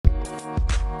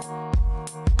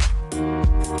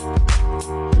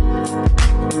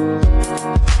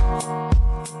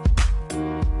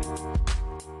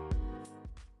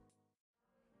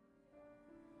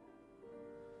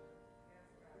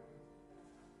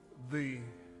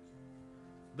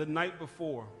The night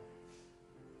before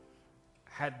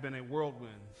had been a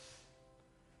whirlwind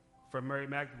for Mary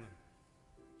Magdalene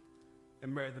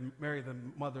and Mary, the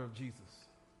mother of Jesus.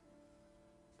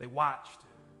 They watched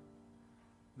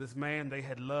this man they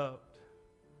had loved,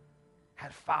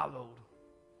 had followed,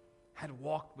 had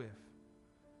walked with.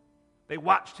 They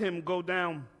watched him go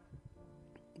down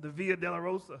the Via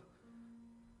Dolorosa,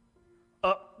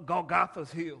 up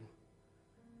Golgotha's hill,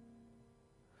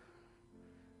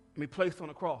 and be placed on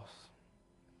a cross.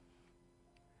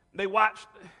 They watched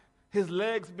his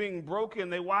legs being broken.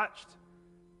 They watched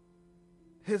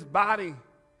his body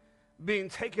being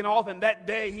taken off, and that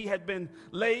day he had been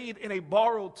laid in a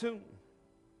borrowed tomb.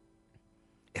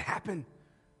 It happened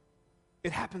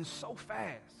so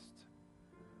fast.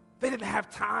 They didn't have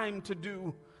time to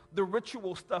do the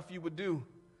ritual stuff you would do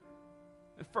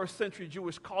in first century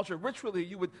Jewish culture. Ritually,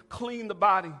 you would clean the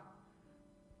body.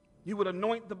 You would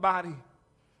anoint the body.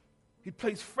 You'd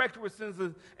place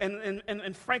frankincense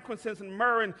and frankincense and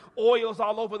myrrh and oils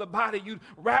all over the body. You'd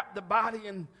wrap the body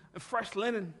in fresh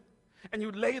linen, and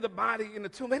you'd lay the body in the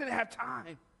tomb. They didn't have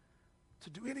time to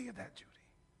do any of that, Judy,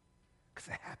 because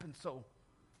it happened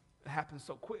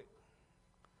so quick.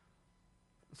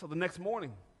 So the next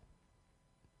morning,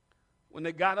 when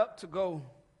they got up to go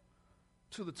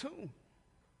to the tomb,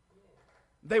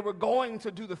 they were going to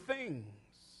do the things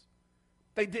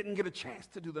they didn't get a chance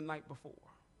to do the night before.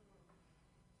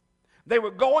 They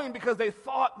were going because they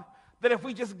thought that if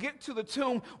we just get to the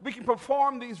tomb, we can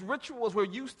perform these rituals we're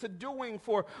used to doing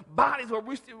for bodies, where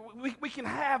we can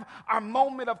have our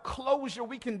moment of closure.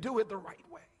 We can do it the right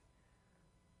way.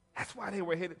 That's why they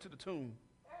were headed to the tomb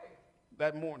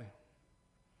that morning.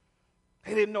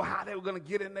 They didn't know how they were going to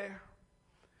get in there.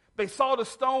 They saw the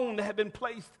stone that had been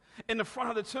placed in the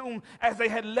front of the tomb as they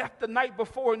had left the night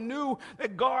before, knew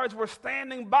that guards were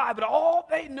standing by, but all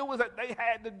they knew was that they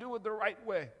had to do it the right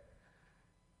way.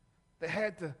 They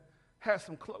had to have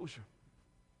some closure.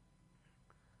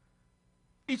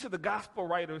 Each of the gospel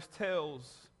writers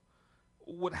tells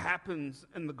what happens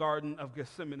in the Garden of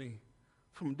Gethsemane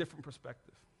from a different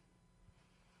perspective.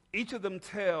 Each of them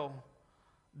tell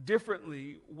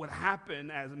differently what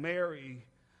happened as Mary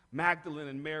Magdalene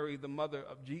and Mary, the mother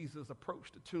of Jesus,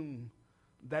 approached the tomb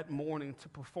that morning to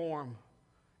perform,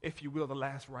 if you will, the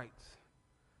last rites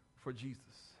for Jesus.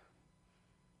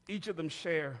 Each of them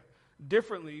share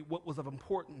differently what was of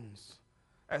importance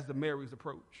as the Marys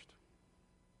approached.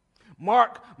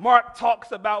 Mark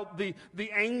talks about the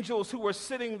angels who were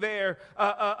sitting there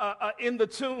in the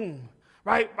tomb,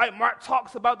 right? Mark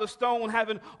talks about the stone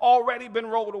having already been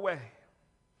rolled away.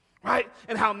 Right?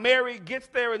 And how Mary gets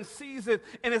there and sees it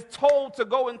and is told to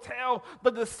go and tell the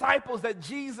disciples that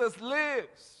Jesus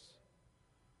lives.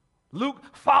 Luke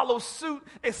follows suit,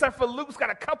 except for Luke's got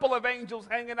a couple of angels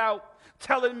hanging out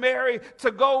telling Mary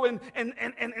to go and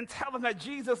tell them that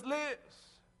Jesus lives.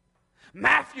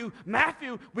 Matthew,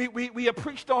 we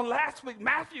preached on last week.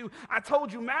 I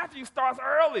told you Matthew starts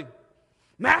early.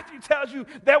 Matthew tells you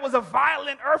there was a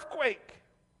violent earthquake.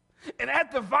 And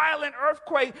at the violent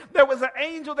earthquake, there was an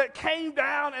angel that came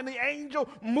down, and the angel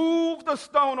moved the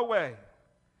stone away.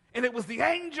 And it was the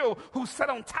angel who sat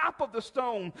on top of the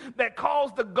stone that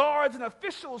caused the guards and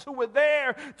officials who were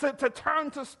there to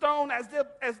turn to stone as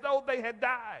though they had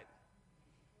died.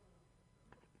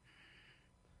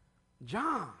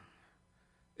 John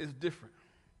is different.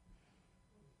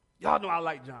 Y'all know I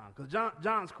like John, because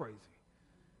John's crazy.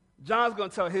 John's going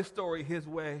to tell his story his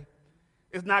way.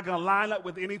 It's not going to line up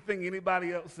with anything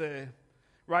anybody else said,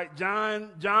 right?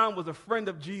 John was a friend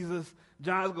of Jesus.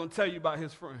 John's going to tell you about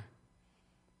his friend.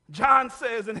 John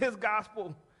says in his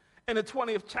gospel, in the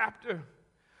 20th chapter,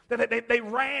 that they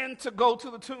ran to go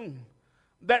to the tomb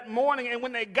that morning. And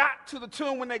when they got to the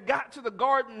tomb, when they got to the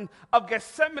Garden of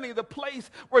Gethsemane, the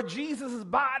place where Jesus'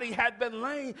 body had been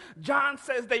laying, John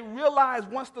says they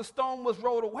realized once the stone was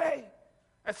rolled away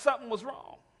that something was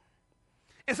wrong.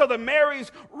 And so the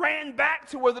Marys ran back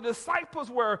to where the disciples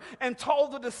were and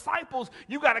told the disciples,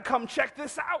 you got to come check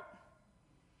this out.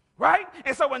 Right?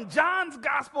 And so in John's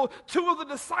gospel, two of the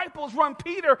disciples run,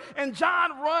 Peter and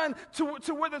John run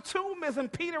to where the tomb is,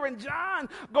 and Peter and John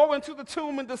go into the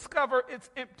tomb and discover it's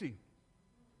empty.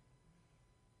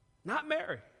 Not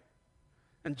Mary.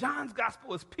 And John's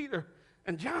gospel is Peter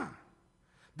and John.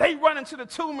 They run into the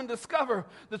tomb and discover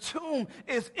the tomb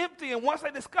is empty, and once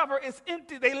they discover it's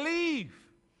empty, they leave.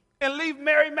 And leave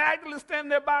Mary Magdalene standing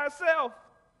there by herself.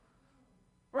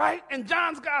 Right? In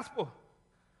John's gospel.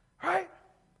 Right?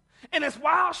 And it's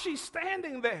while she's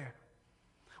standing there,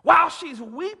 while she's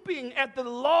weeping at the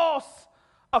loss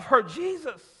of her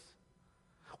Jesus,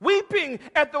 weeping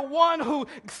at the one who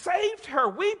saved her,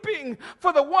 weeping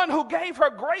for the one who gave her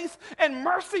grace and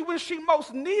mercy when she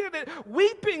most needed it,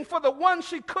 weeping for the one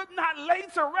she could not lay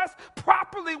to rest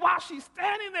properly while she's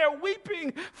standing there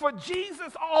weeping for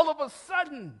Jesus. All of a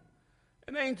sudden,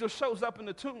 an angel shows up in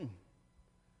the tomb.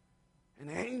 And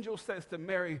the angel says to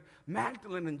Mary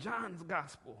Magdalene in John's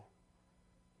gospel,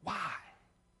 why?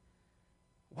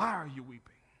 Why are you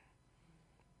weeping?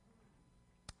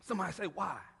 Somebody say,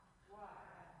 why?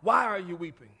 Why are you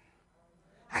weeping?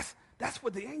 That's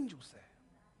what the angel said.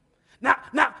 Now,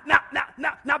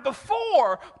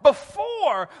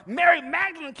 before Mary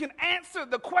Magdalene can answer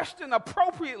the question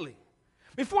appropriately,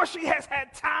 before she has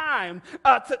had time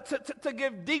to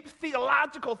give deep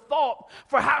theological thought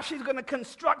for how she's going to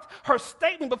construct her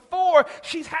statement, before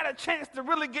she's had a chance to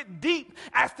really get deep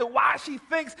as to why she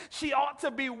thinks she ought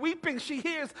to be weeping, she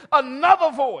hears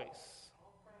another voice.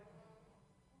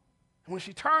 And when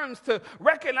she turns to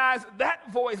recognize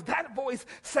that voice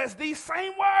says these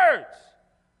same words,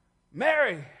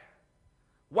 Mary,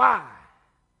 why?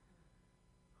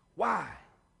 Why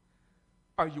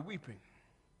are you weeping?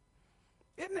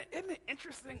 Isn't it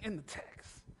interesting in the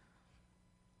text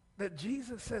that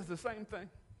Jesus says the same thing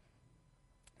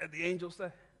that the angel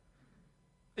said?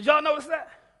 Did y'all notice that?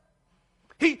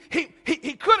 He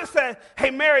could have said,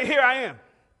 hey, Mary, here I am.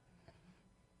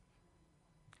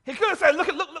 He could have said, look,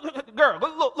 girl,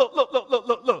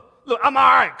 look, I'm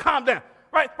all right, calm down.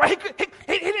 Right?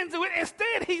 He didn't do it.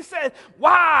 Instead, he said,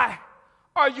 why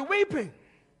are you weeping?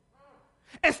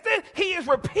 Instead, he is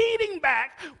repeating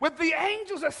back what the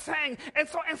angels are saying. And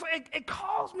so it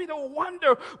caused me to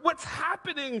wonder what's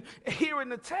happening here in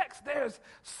the text. There's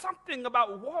something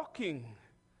about walking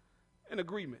in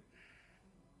agreement.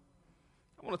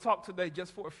 I want to talk today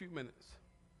just for a few minutes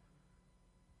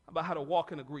about how to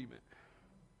walk in agreement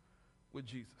with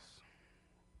Jesus.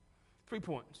 3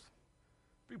 points.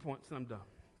 3 points and I'm done.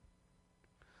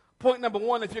 Point number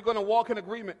one, if you're going to walk in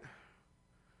agreement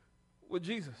with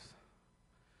Jesus,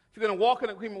 if you're going to walk in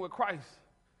agreement with Christ,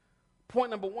 point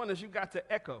number one is you got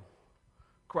to echo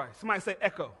Christ. Somebody say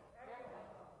echo.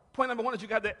 Point number one is you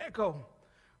got to echo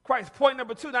Christ. Point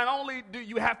number two, not only do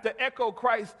you have to echo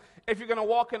Christ if you're going to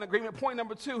walk in agreement, point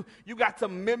number two, you got to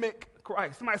mimic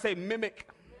Christ. Somebody say mimic.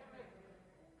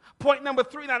 Point number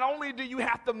three, not only do you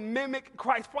have to mimic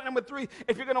Christ, point number three,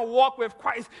 if you're going to walk with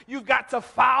Christ, you've got to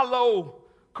follow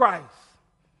Christ.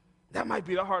 That might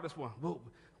be the hardest one.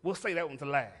 We'll say that one to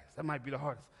last. That might be the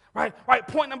hardest. Right?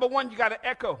 Point number one, you got to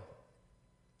echo.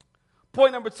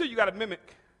 Point number two, you got to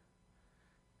mimic.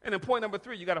 And then point number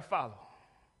three, you got to follow.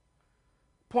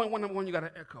 Point number one, you got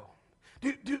to echo.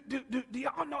 Do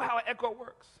y'all know how an echo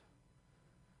works?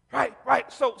 Right.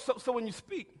 So when you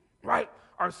speak, right,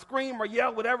 or scream or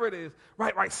yell, whatever it is,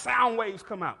 right, sound waves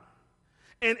come out.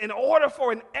 And in order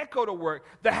for an echo to work,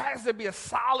 there has to be a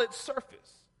solid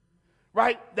surface,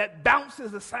 right, that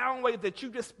bounces the sound wave that you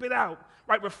just spit out,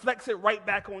 right, reflects it right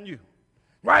back on you,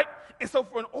 right? And so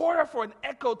in order for an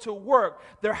echo to work,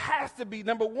 there has to be,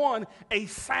 number one, a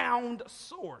sound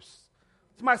source.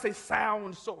 Somebody say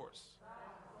sound source.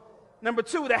 Number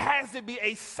two, there has to be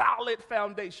a solid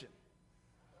foundation.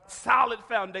 Solid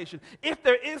foundation. If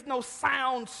there is no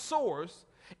sound source,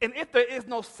 and if there is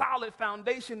no solid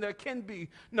foundation, there can be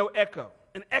no echo.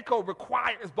 An echo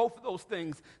requires both of those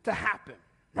things to happen.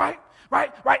 Right.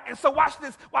 And so watch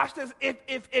this.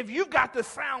 If you got the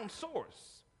sound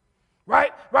source,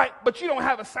 right, but you don't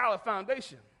have a solid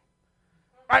foundation,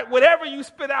 right, whatever you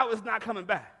spit out is not coming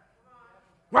back.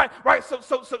 Right.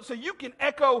 So you can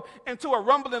echo into a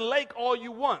rumbling lake all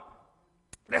you want.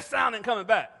 That sound ain't coming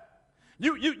back.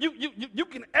 You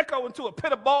can echo into a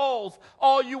pit of balls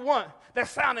all you want. That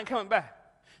sound ain't coming back.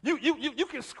 You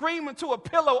can scream into a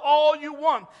pillow all you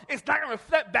want. It's not going to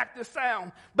reflect back the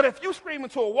sound. But if you scream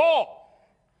into a wall,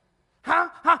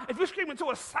 if you scream into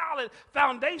a solid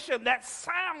foundation, that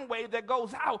sound wave that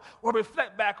goes out will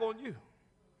reflect back on you.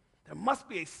 There must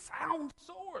be a sound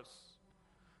source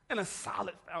and a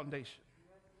solid foundation.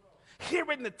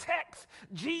 Here in the text,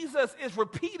 Jesus is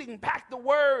repeating back the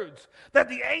words that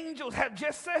the angels have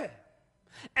just said.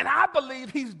 And I believe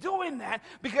he's doing that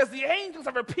because the angels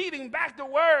are repeating back the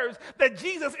words that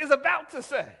Jesus is about to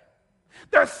say.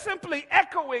 They're simply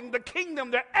echoing the kingdom.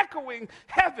 They're echoing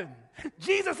heaven.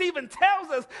 Jesus even tells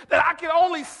us that I can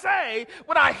only say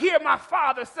what I hear my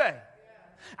Father say.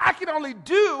 I can only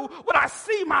do what I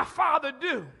see my Father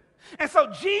do. And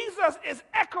so Jesus is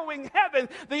echoing heaven.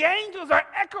 The angels are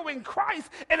echoing Christ.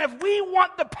 And if we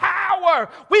want the power,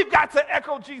 we've got to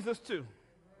echo Jesus too.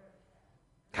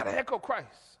 Got to echo Christ.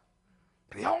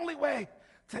 The only way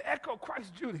to echo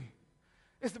Christ, Judy,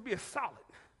 is to be a solid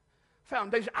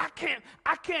foundation. I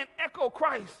can't echo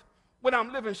Christ when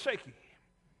I'm living shaky.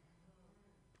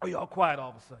 Oh, y'all quiet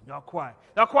all of a sudden. Y'all quiet.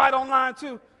 Y'all quiet online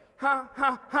too?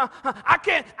 I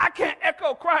can't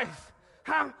echo Christ.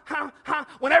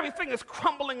 When everything is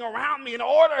crumbling around me. In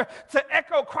order to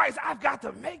echo Christ, I've got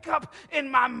to make up in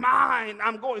my mind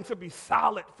I'm going to be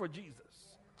solid for Jesus.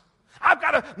 I've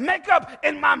got to make up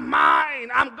in my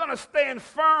mind I'm going to stand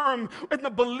firm in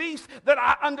the beliefs that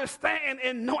I understand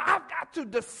and know. I've got to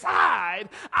decide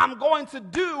I'm going to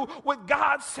do what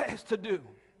God says to do.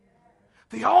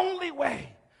 The only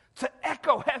way to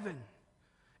echo heaven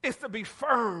is to be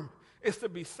firm, is to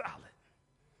be solid.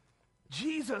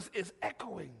 Jesus is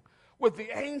echoing what the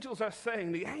angels are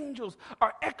saying. The angels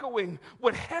are echoing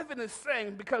what heaven is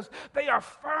saying because they are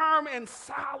firm and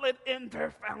solid in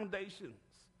their foundations.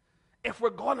 If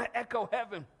we're going to echo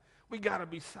heaven, we got to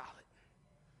be solid.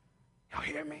 Y'all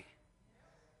hear me?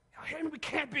 Y'all hear me? We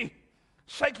can't be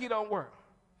shaky, don't work.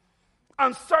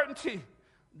 Uncertainty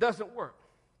doesn't work.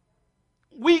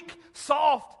 Weak,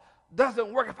 soft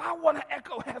doesn't work. If I want to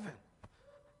echo heaven,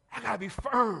 I got to be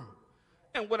firm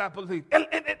in what I believe. And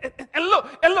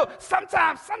look,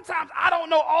 sometimes I don't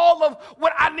know all of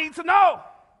what I need to know.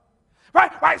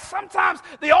 Right? Sometimes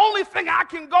the only thing I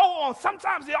can go on,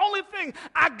 sometimes the only thing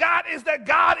I got is that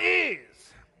God is.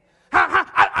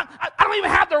 I don't even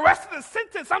have the rest of the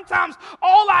sentence. Sometimes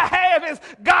all I have is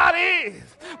God is.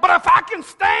 But if I can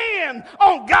stand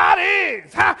on God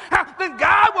is, then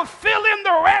God will fill in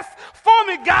the rest for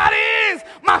me. God is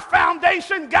my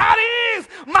foundation. God is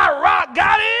my rock.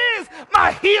 God is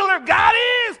my healer. God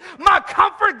is my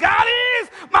comfort. God is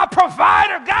my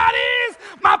provider. God is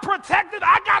my protector.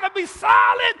 I got to be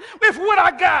solid with what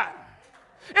I got.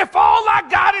 If all I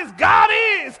got is God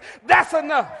is, that's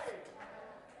enough.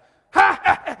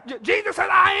 Jesus said,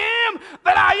 I am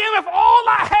that I am. If all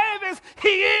I have is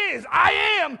he is, I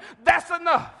am, that's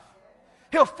enough.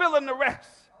 He'll fill in the rest.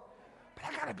 But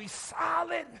I got to be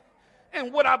solid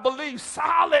in what I believe,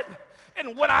 solid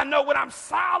in what I know, when I'm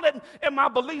solid in my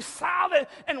belief, solid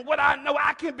in what I know,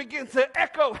 I can begin to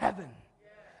echo heaven,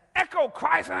 echo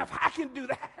Christ. And if I can do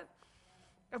that,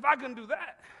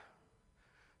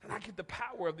 then I get the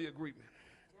power of the agreement.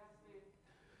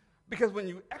 Because when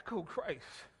you echo Christ,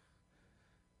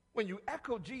 when you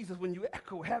echo Jesus, when you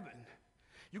echo heaven,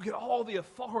 you get all the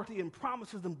authority and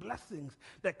promises and blessings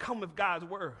that come with God's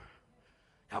word.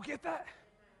 Y'all get that?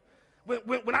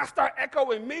 When I start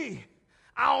echoing me,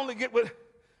 I only get what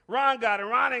Ron got, and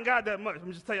Ron ain't got that much. Let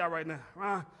me just tell y'all right now.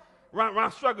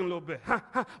 Ron's struggling a little bit.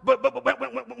 But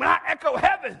when I echo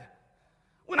heaven,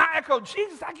 when I echo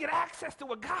Jesus, I get access to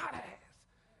what God has.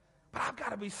 But I've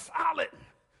got to be solid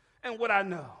in what I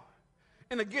know.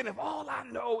 And again, if all I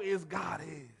know is God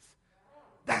is,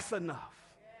 that's enough.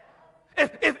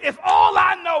 If all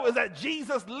I know is that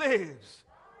Jesus lives,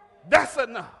 that's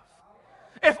enough.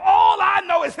 If all I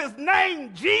know is his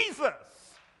name, Jesus,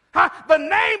 the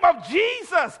name of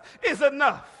Jesus is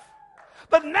enough.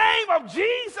 The name of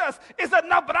Jesus is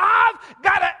enough, but I've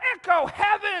got to echo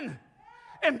heaven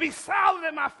and be solid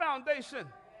in my foundation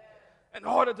in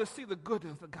order to see the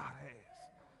goodness that God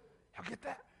has. Y'all get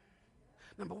that?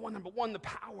 Number one, the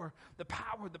power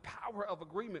of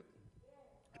agreement.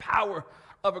 Power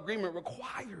of agreement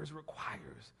requires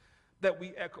that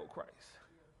we echo Christ.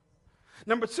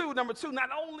 Number two, not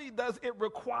only does it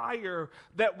require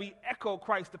that we echo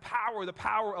Christ, the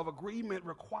power of agreement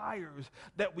requires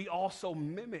that we also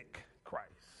mimic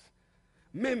Christ.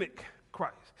 Mimic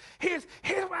Christ. Here's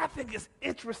what I think is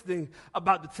interesting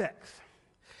about the text.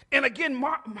 And again,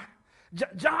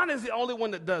 John is the only one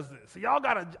that does this. So y'all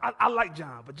gotta, I like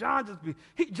John, but John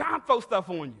John throws stuff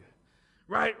on you.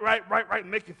 Right,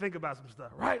 make you think about some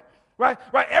stuff. Right.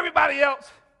 Everybody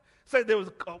else said there was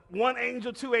one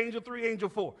angel, two angel, three angel,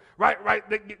 four. Right.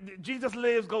 Jesus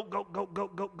lives,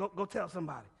 go tell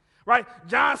somebody. Right?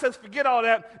 John says, forget all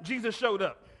that, Jesus showed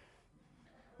up.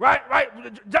 Right.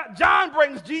 John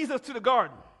brings Jesus to the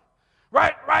garden.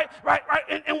 Right.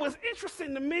 And what's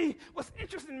interesting to me,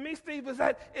 Steve, is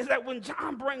that when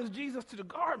John brings Jesus to the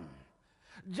garden,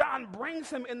 John brings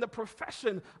him in the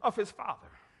profession of his Father.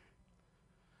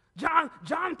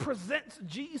 John presents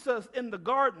Jesus in the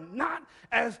garden, not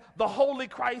as the holy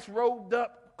Christ robed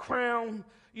up, crown,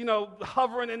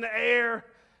 hovering in the air,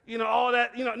 all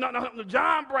that. No.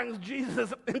 John brings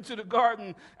Jesus into the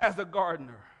garden as a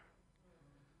gardener.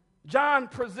 John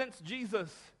presents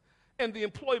Jesus in the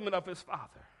employment of his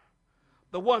Father,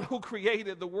 the one who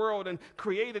created the world and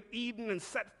created Eden and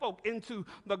set folk into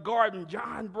the garden.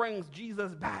 John brings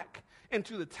Jesus back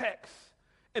into the text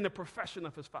in the profession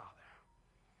of his Father.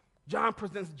 John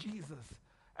presents Jesus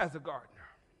as a gardener.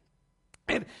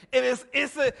 And it's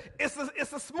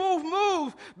a smooth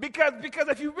move because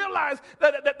if you realize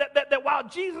that while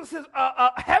Jesus'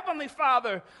 heavenly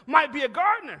father might be a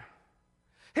gardener,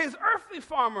 his earthly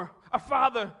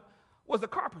father was a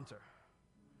carpenter.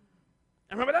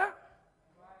 Remember that?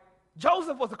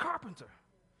 Joseph was a carpenter,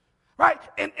 right?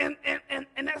 And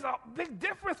there's a big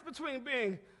difference between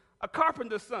being a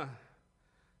carpenter's son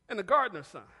and a gardener's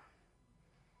son.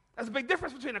 There's a big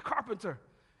difference between a carpenter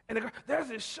and a gardener. There's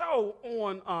this show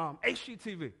on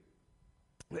HGTV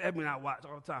that Edmund and I watch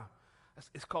all the time.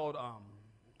 It's called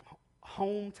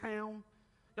Hometown.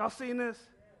 Y'all seen this?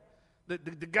 The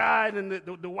guy and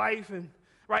the wife and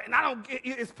right. And I don't get.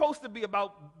 It's supposed to be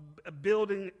about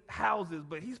building houses,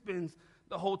 but he spends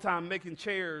the whole time making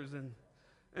chairs and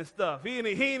stuff. He ain't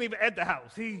even at the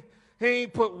house. He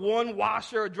ain't put one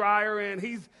washer or dryer in.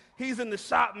 He's in the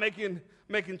shop making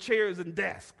chairs and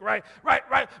desks, right.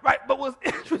 But what's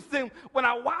interesting when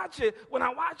I watch it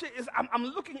is I'm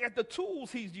looking at the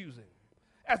tools he's using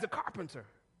as a carpenter.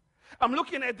 I'm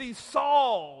looking at these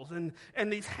saws and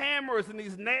these hammers and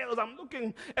these nails. I'm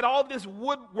looking at all this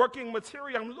woodworking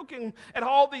material. I'm looking at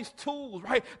all these tools,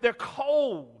 right? They're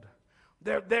cold.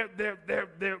 They're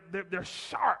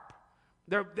sharp.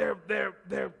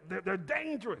 They're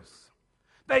dangerous.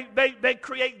 They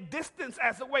create distance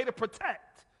as a way to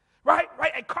protect, right?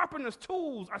 And carpenter's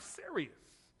tools are serious,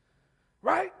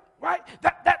 right?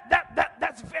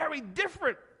 That's very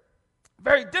different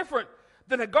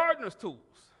than a gardener's tools.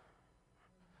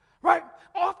 Right?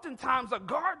 Oftentimes a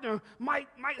gardener might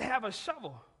have a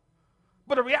shovel,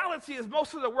 but the reality is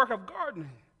most of the work of gardening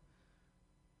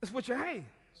is with your hands.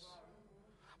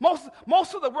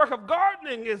 Most of the work of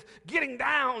gardening is getting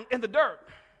down in the dirt.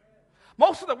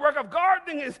 Most of the work of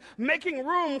gardening is making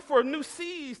room for new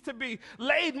seeds to be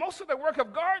laid. Most of the work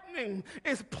of gardening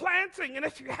is planting, and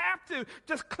if you have to,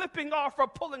 just clipping off or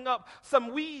pulling up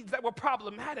some weeds that were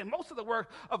problematic. Most of the work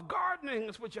of gardening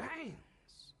is with your hands.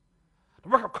 The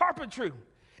work of carpentry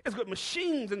is with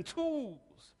machines and tools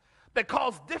that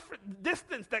cause different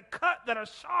distance, that cut, that are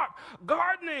sharp.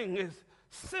 Gardening is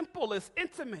simple, it's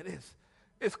intimate,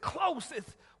 it's close,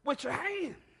 it's with your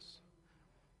hands.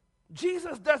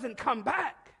 Jesus doesn't come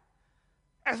back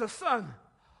as a son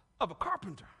of a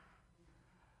carpenter.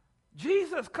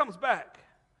 Jesus comes back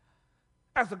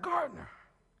as a gardener.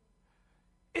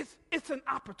 It's an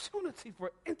opportunity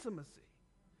for intimacy.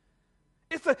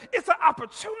 It's an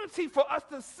opportunity for us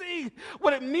to see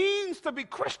what it means to be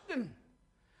Christian.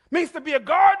 It means to be a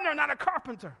gardener, not a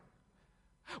carpenter.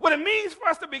 What it means for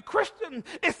us to be Christian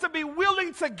is to be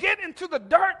willing to get into the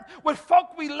dirt with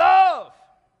folk we love,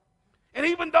 and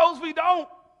even those we don't.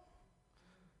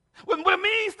 What it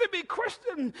means to be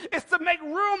Christian is to make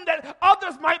room that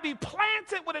others might be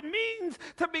planted. What it means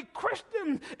to be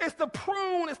Christian is to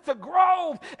prune, it's to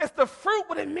grow, it's the fruit.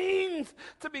 What it means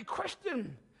to be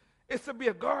Christian is to be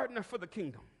a gardener for the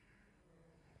kingdom.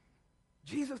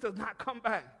 Jesus does not come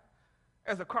back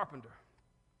as a carpenter.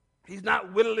 He's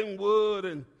not whittling wood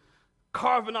and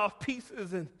carving off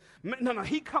pieces. No,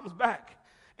 he comes back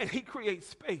and he creates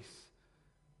space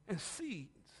and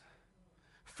seeds,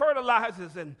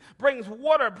 fertilizes and brings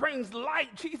water, brings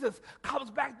light. Jesus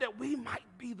comes back that we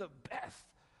might be the best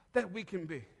that we can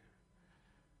be.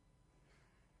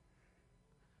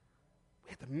 We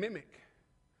have to mimic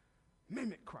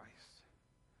Christ.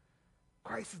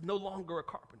 Christ is no longer a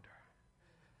carpenter.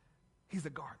 He's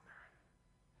a gardener.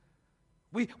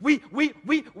 We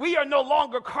are no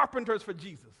longer carpenters for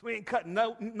Jesus. We ain't cutting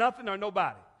nothing or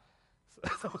nobody.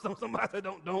 So somebody said,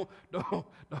 don't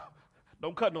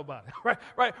cut nobody. Right.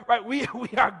 We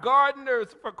are gardeners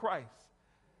for Christ.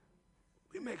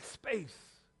 We make space,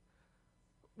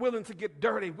 willing to get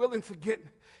dirty, willing to get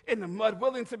in the mud,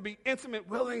 willing to be intimate,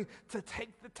 willing to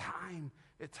take the time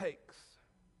it takes.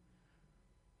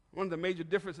 One of the major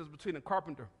differences between a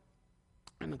carpenter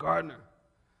and a gardener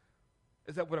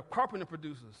is that what a carpenter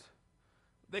produces,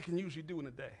 they can usually do in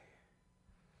a day.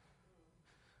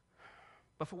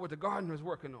 But for what the gardener is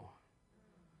working on,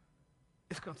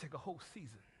 it's going to take a whole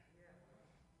season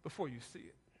before you see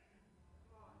it.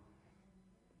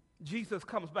 Jesus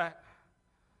comes back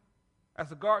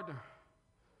as a gardener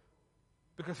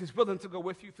because he's willing to go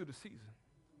with you through the season.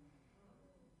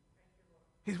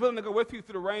 He's willing to go with you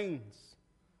through the rains.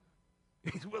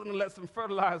 He's willing to let some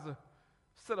fertilizer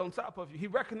sit on top of you. He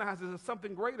recognizes that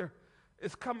something greater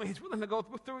is coming. He's willing to go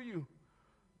through you.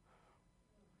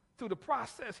 Through the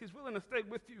process, he's willing to stay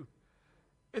with you.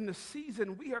 In the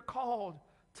season, we are called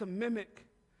to mimic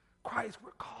Christ.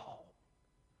 We're called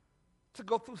to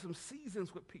go through some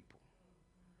seasons with people.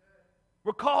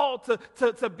 We're called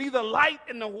to be the light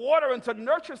in the water and to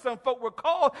nurture some folk. We're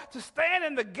called to stand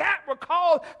in the gap. We're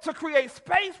called to create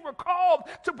space. We're called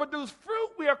to produce fruit.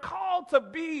 We are called to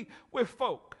be with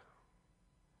folk.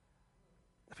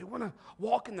 If we want to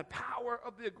walk in the power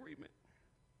of the agreement.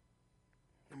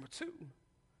 Number two,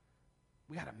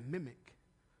 we got to mimic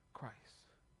Christ.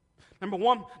 Number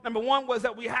one was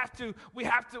that we have to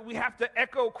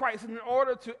echo Christ. And in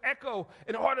order to echo,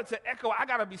 I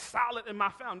got to be solid in my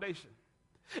foundation.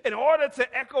 In order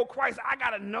to echo Christ, I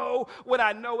got to know what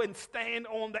I know and stand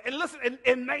on that. And listen,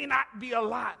 it may not be a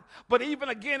lot, but even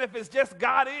again, if it's just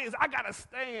God is, I got to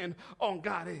stand on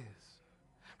God is.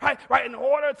 Right. In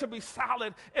order to be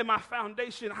solid in my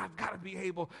foundation, I've got to be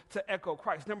able to echo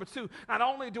Christ. Number two, not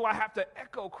only do I have to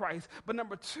echo Christ, but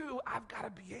number two, I've got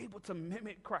to be able to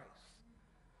mimic Christ.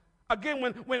 Again,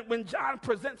 when John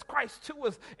presents Christ to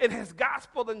us in his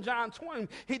gospel in John 20,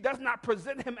 he does not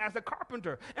present him as a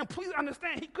carpenter. And please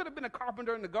understand, he could have been a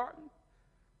carpenter in the garden.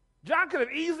 John could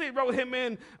have easily wrote him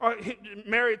in, or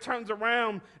Mary turns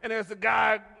around and there's a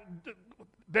guy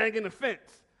banging the fence.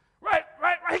 Right.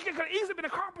 He could have easily been a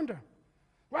carpenter.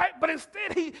 Right? But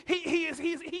instead, he is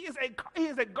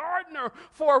a gardener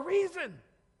for a reason.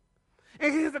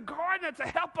 And he's a gardener to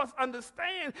help us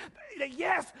understand that,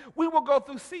 yes, we will go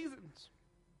through seasons.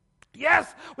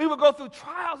 Yes, we will go through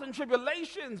trials and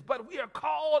tribulations, but we are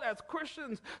called as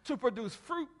Christians to produce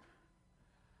fruit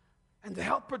and to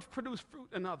help produce fruit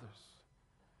in others.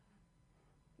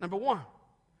 Number one,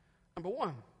 we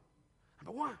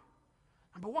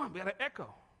got to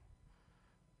echo.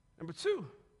 Number two,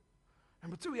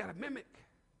 we got to mimic.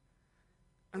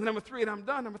 And then number three, and I'm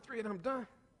done.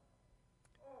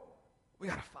 We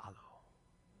got to follow.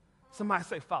 Somebody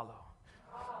say follow.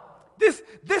 This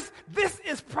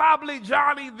is probably,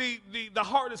 Johnny, the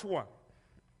hardest one.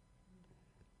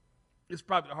 It's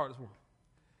probably the hardest one.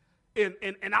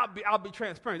 And I'll be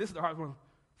transparent. This is the hardest one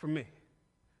for me.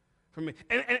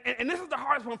 And this is the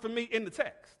hardest one for me in the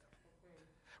text.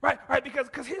 Right,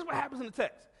 because here's what happens in the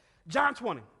text. John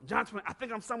 20, I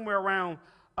think I'm somewhere around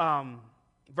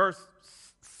verse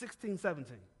 16,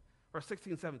 17. Verse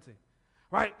 16, 17.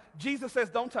 Right? Jesus says,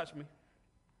 don't touch me.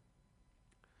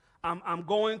 I'm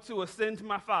going to ascend to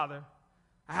my Father.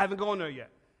 I haven't gone there yet.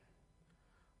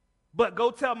 But go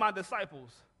tell my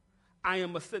disciples I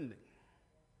am ascending.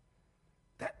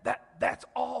 That's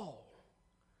all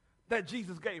that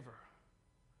Jesus gave her.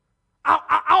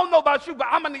 I don't know about you, but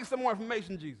I'm going to need some more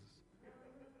information, Jesus.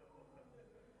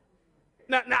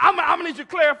 Now I'm gonna need you to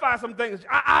clarify some things.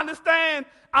 I understand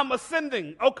I'm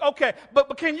ascending. Okay,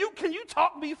 but can you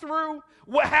talk me through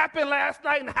what happened last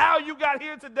night and how you got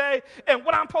here today and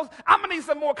what I'm gonna need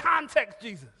some more context,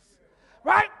 Jesus.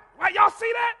 Right? Y'all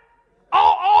see that?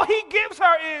 All he gives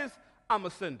her is, I'm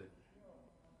ascending.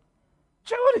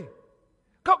 Judy,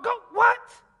 go, what?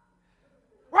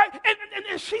 Right?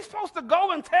 And she's supposed to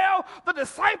go and tell the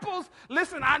disciples,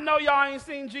 listen, I know y'all ain't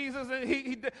seen Jesus,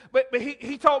 and but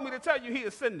he told me to tell you he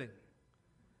is ascending.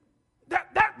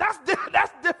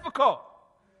 That's difficult.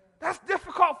 That's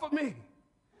difficult for me.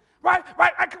 Right?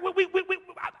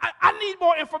 I need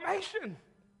more information.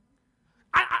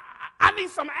 I need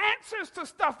some answers to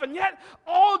stuff, and yet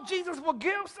all Jesus will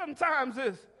give sometimes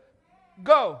is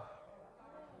go.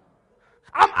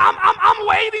 I'm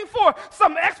waiting for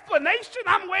some explanation.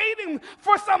 I'm waiting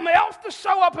for something else to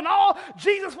show up, and all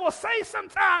Jesus will say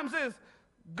sometimes is,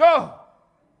 go.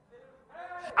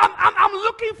 I'm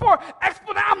looking for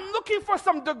explanation. I'm looking for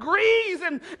some degrees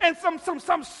and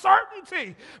some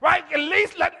certainty, right? At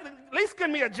least give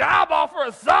me a job offer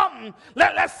or something.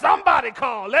 Let somebody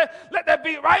call. Let that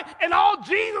be right. And all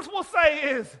Jesus will say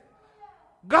is,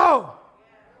 go.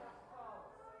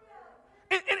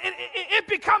 It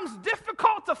becomes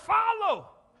difficult to follow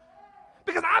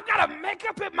because I've got to make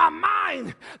up in my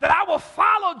mind that I will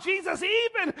follow Jesus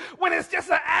even when it's just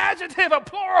an adjective, a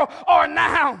plural, or a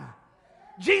noun.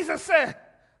 Jesus said,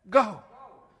 go.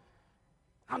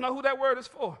 I don't know who that word is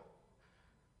for,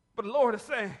 but the Lord is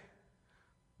saying,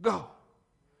 go.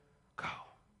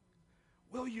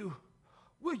 Will you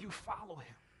follow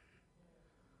him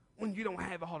when you don't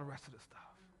have all the rest of the stuff?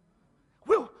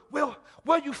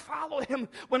 Will you follow him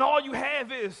when all you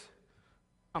have is,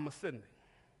 I'm ascending?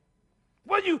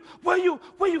 Will you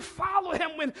follow him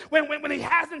when he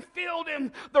hasn't filled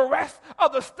in the rest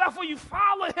of the stuff? Will you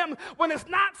follow him when it's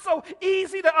not so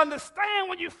easy to understand?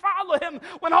 Will you follow him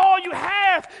when all you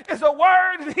have is a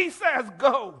word and he says,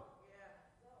 go?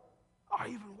 Or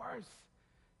even worse,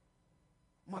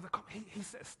 mother, he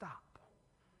says, stop.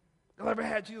 Y'all ever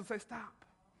had Jesus say, stop?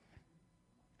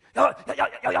 Y'all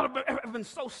ever been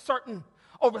so certain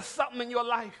over something in your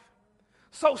life,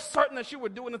 so certain that you were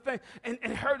doing the thing, and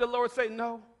heard the Lord say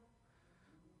no,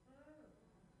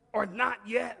 or not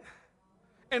yet,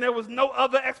 and there was no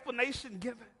other explanation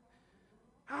given?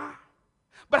 Huh?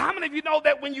 But how many of you know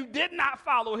that when you did not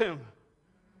follow him,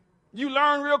 you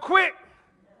learn real quick?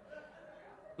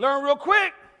 Learn real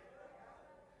quick.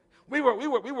 We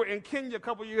were in Kenya a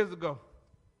couple years ago,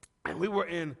 and we were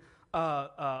in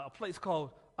a place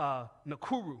called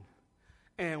Nakuru,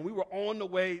 and we were on the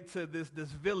way to this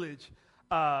village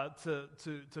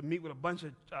to meet with a bunch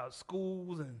of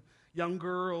schools and young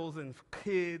girls and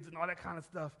kids and all that kind of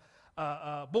stuff.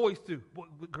 Boys too,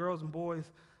 girls and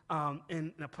boys,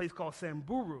 in a place called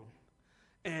Samburu,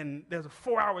 and there's a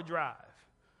 4-hour drive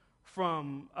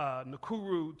from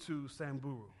Nakuru to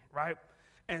Samburu, right?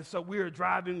 And so we were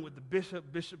driving with the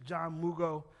Bishop John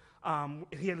Mugo.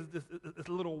 He had this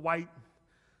little white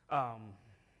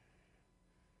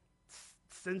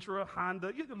Sentra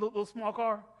Honda, little small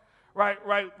car, right,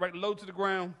 low to the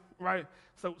ground, right?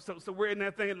 So we're in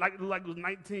that thing like it was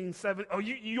 1970. Oh,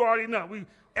 you already know.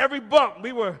 Every bump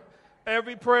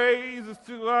every praise is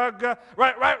to our God.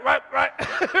 Right.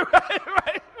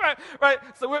 right.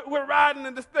 So we're riding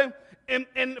in this thing,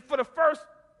 and for the first,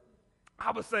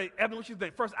 I would say, Evan, what you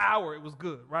think? First hour, it was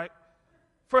good, right?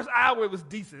 First hour, it was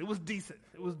decent. It was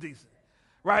decent.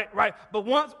 Right. But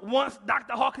once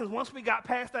Dr. Hawkins, once we got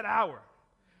past that hour,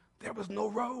 there was no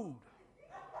road.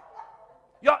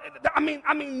 Y'all, I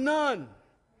mean none.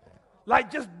 Like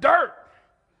just dirt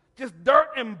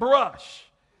and brush.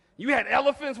 You had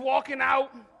elephants walking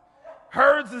out,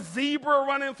 herds of zebra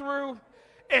running through,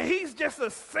 and he's just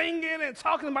singing and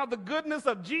talking about the goodness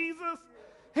of Jesus.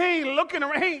 He ain't looking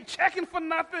around, he ain't checking for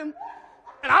nothing.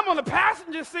 And I'm on the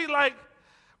passenger seat like,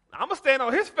 I'm going to stand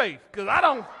on his faith because I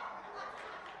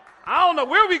don't know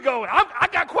where we going. I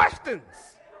got questions.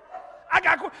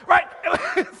 Right?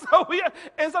 So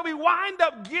we wind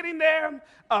up getting there.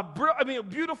 A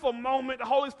beautiful moment. The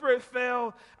Holy Spirit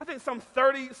fell. I think some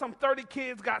 30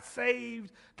 kids got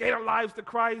saved, gave their lives to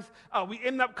Christ. We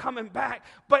ended up coming back.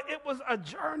 But it was a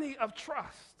journey of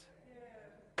trust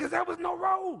because there was no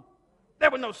road. There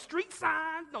were no street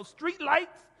signs, no street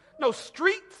lights, no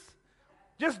streets,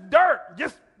 just dirt,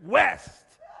 just west.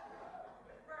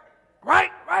 Right.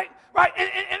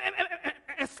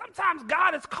 And sometimes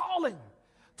God is calling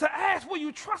to ask, will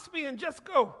you trust me and just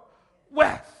go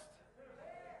west?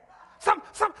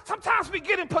 Sometimes we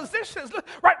get in positions.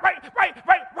 Right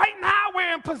now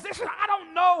we're in position. I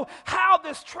don't know how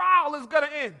this trial is going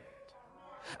to end.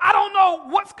 I don't know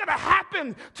what's going to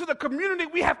happen to the community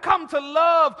we have come to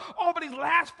love over these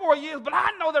last 4 years, but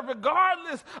I know that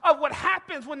regardless of what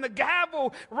happens when the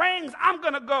gavel rings, I'm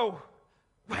going to go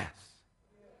west.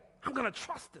 I'm going to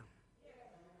trust him.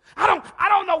 I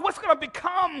don't know what's going to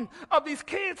become of these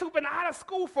kids who've been out of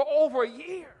school for over a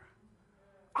year.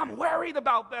 I'm worried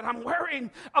about that. I'm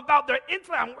worried about their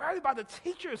intellect. I'm worried about the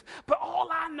teachers. But all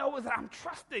I know is that I'm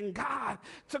trusting God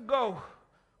to go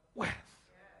west.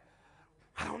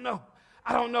 I don't know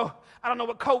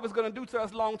what COVID is going to do to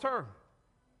us long term.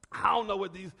 I don't know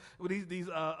what these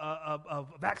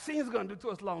vaccines are going to do to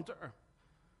us long term.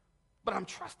 But I'm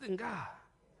trusting God.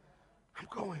 I'm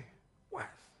going west.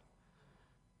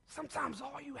 Sometimes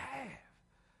all you have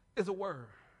is a word.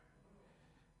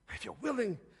 If you're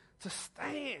willing to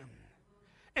stand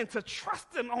and to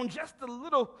trust him on just a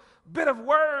little bit of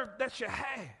word that you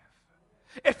have,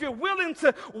 if you're willing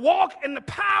to walk in the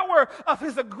power of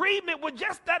his agreement with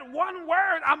just that one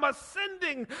word, I'm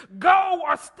ascending, go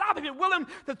or stop. If you're willing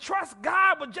to trust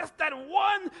God with just that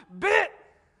one bit,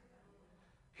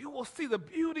 you will see the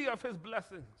beauty of his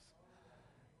blessings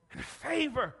and the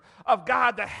favor of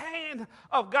God, the hand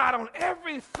of God on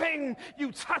everything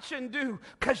you touch and do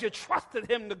because you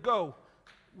trusted him to go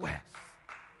west.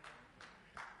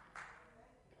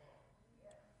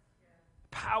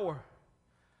 Power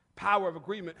of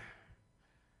agreement.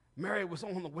 Mary was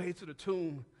on the way to the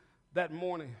tomb that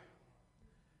morning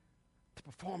to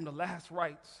perform the last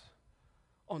rites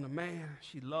on the man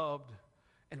she loved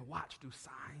and watch do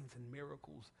signs and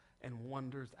miracles and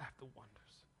wonders after wonders.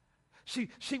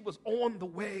 She was on the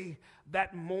way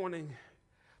that morning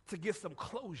to get some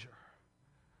closure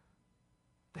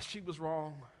that she was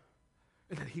wrong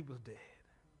and that he was dead.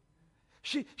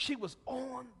 She was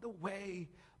on the way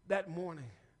that morning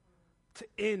to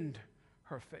end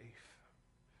her faith,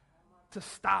 to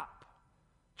stop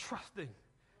trusting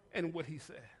in what he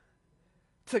said,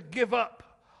 to give up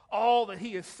all that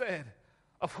he has said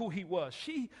of who he was.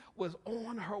 She was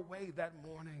on her way that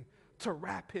morning to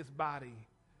wrap his body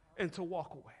and to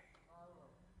walk away.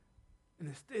 And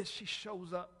instead, she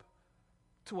shows up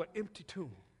to an empty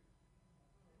tomb.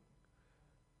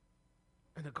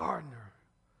 And the gardener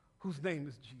whose name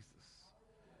is Jesus,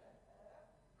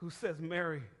 who says,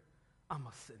 Mary, I'm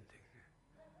ascending.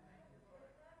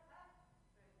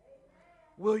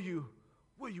 Will you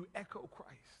echo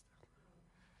Christ?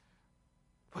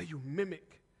 Will you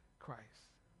mimic Christ?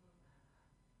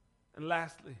 And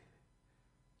lastly,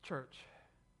 church,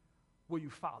 will you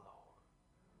follow?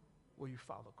 Will you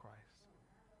follow Christ?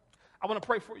 I want to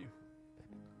pray for you.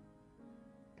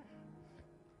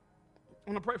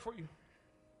 I want to pray for you.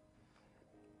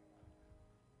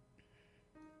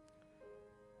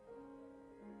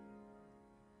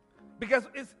 Because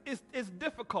it's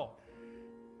difficult.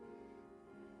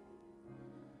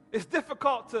 It's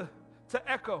difficult to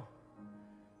echo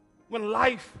when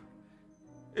life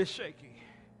is shaky.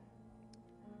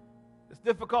 It's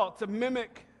difficult to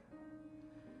mimic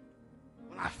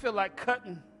when I feel like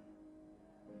cutting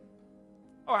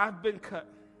or I've been cut.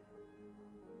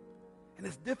 And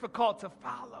it's difficult to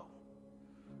follow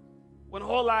when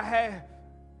all I have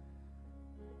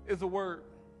is a word.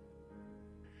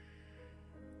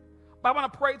 But I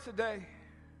want to pray today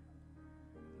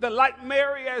that, like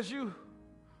Mary, as you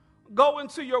go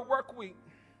into your work week,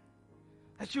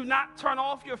 that you not turn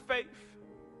off your faith,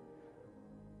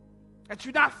 that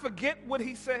you not forget what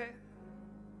he said,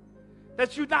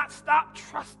 that you not stop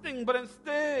trusting, but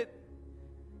instead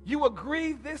you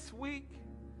agree this week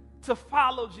to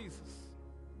follow Jesus,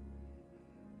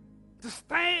 to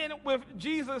stand with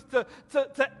Jesus, to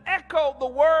echo the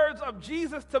words of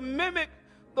Jesus, to mimic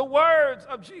the words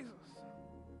of Jesus.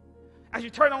 As you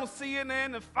turn on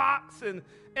CNN and Fox and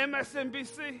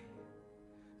MSNBC,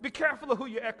 be careful of who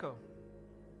you echo.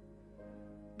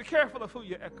 Be careful of who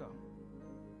you echo.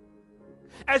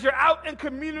 As you're out in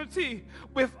community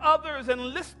with others and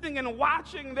listening and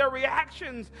watching their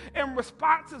reactions and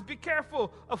responses, be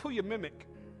careful of who you mimic.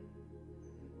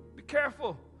 Be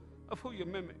careful of who you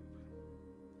mimic.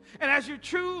 And as you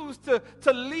choose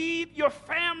to lead your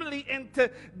family and to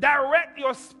direct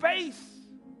your space,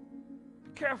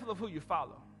 be careful of who you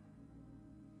follow.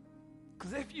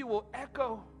 Because if you will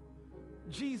echo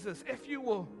Jesus, if you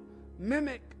will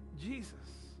mimic Jesus,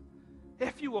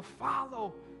 if you will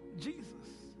follow Jesus,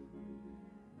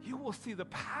 you will see the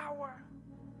power,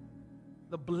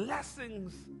 the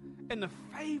blessings, and the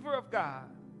favor of God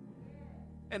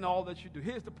in all that you do.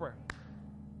 Here's the prayer.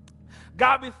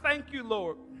 God, we thank you,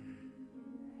 Lord,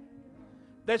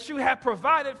 that you have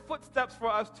provided footsteps for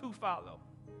us to follow.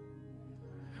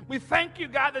 We thank you,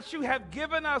 God, that you have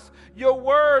given us your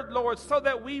word, Lord, so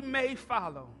that we may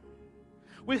follow.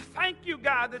 We thank you,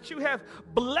 God, that you have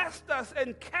blessed us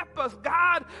and kept us,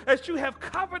 God, that you have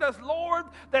covered us, Lord,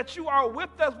 that you are with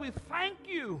us. We thank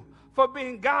you for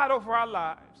being God over our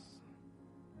lives.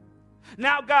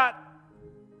 Now, God,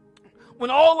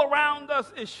 when all around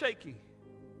us is shaky,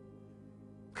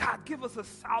 God, give us a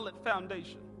solid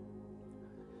foundation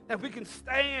that we can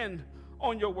stand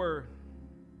on your word.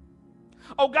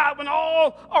 Oh, God, when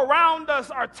all around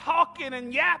us are talking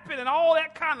and yapping and all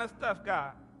that kind of stuff,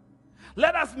 God,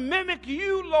 let us mimic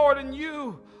you, Lord, and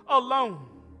you alone.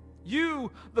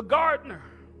 You, the gardener.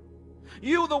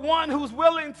 You, the one who's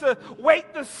willing to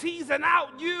wait the season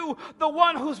out. You, the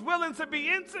one who's willing to be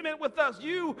intimate with us.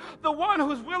 You, the one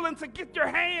who's willing to get your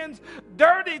hands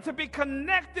dirty to be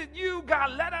connected. You,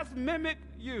 God, let us mimic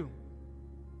you.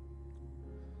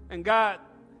 And God,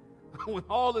 when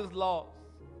all is lost,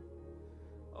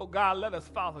 oh God, let us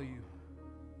follow you.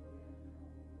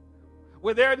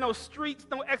 Where there are no streets,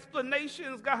 no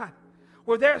explanations, God.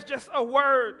 Where there's just a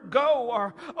word go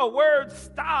or a word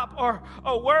stop or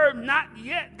a word not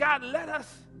yet. God, let us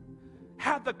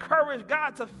have the courage,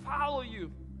 God, to follow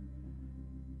you,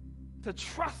 to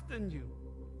trust in you.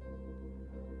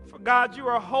 For God, you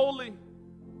are holy,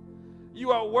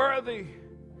 you are worthy,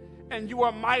 and you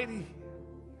are mighty.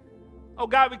 Oh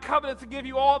God, we covenant to give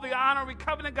you all the honor. We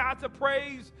covenant, God, to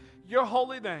praise your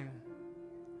holy name.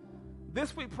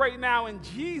 This we pray now in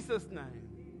Jesus' name.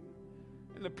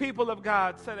 And the people of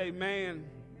God said amen,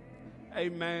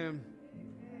 amen,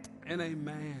 and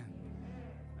amen.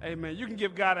 Amen. You can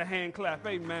give God a hand clap.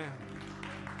 Amen.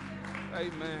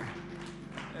 Amen.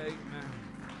 Amen.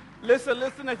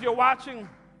 Listen, if you're watching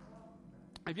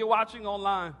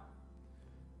online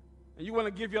and you want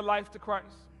to give your life to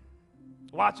Christ,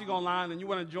 watching online and you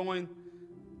want to join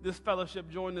this fellowship,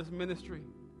 join this ministry,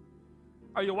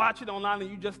 or you're watching online and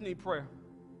you just need prayer,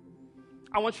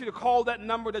 I want you to call that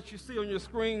number that you see on your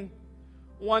screen,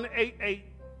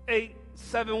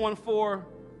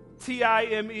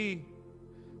 1-888-714-TIME.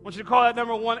 I want you to call that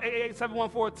number,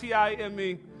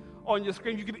 1-888-714-TIME, on your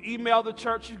screen. You can email the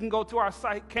church. You can go to our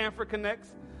site,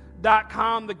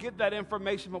 CanfordConnects.com, to get that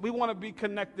information. But we want to be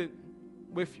connected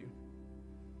with you.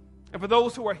 And for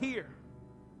those who are here,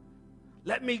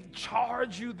 let me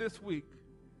charge you this week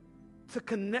to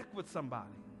connect with somebody,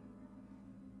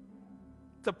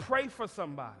 to pray for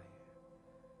somebody,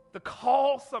 to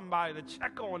call somebody, to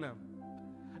check on them,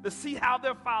 to see how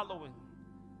they're following,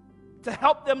 to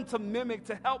help them to mimic,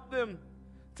 to help them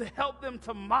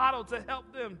to model, to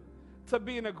help them to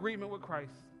be in agreement with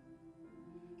Christ.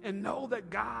 And know that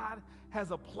God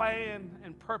has a plan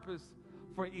and purpose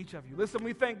for each of you. Listen,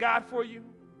 we thank God for you.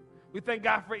 We thank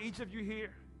God for each of you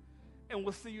here. And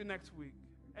we'll see you next week.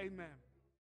 Amen.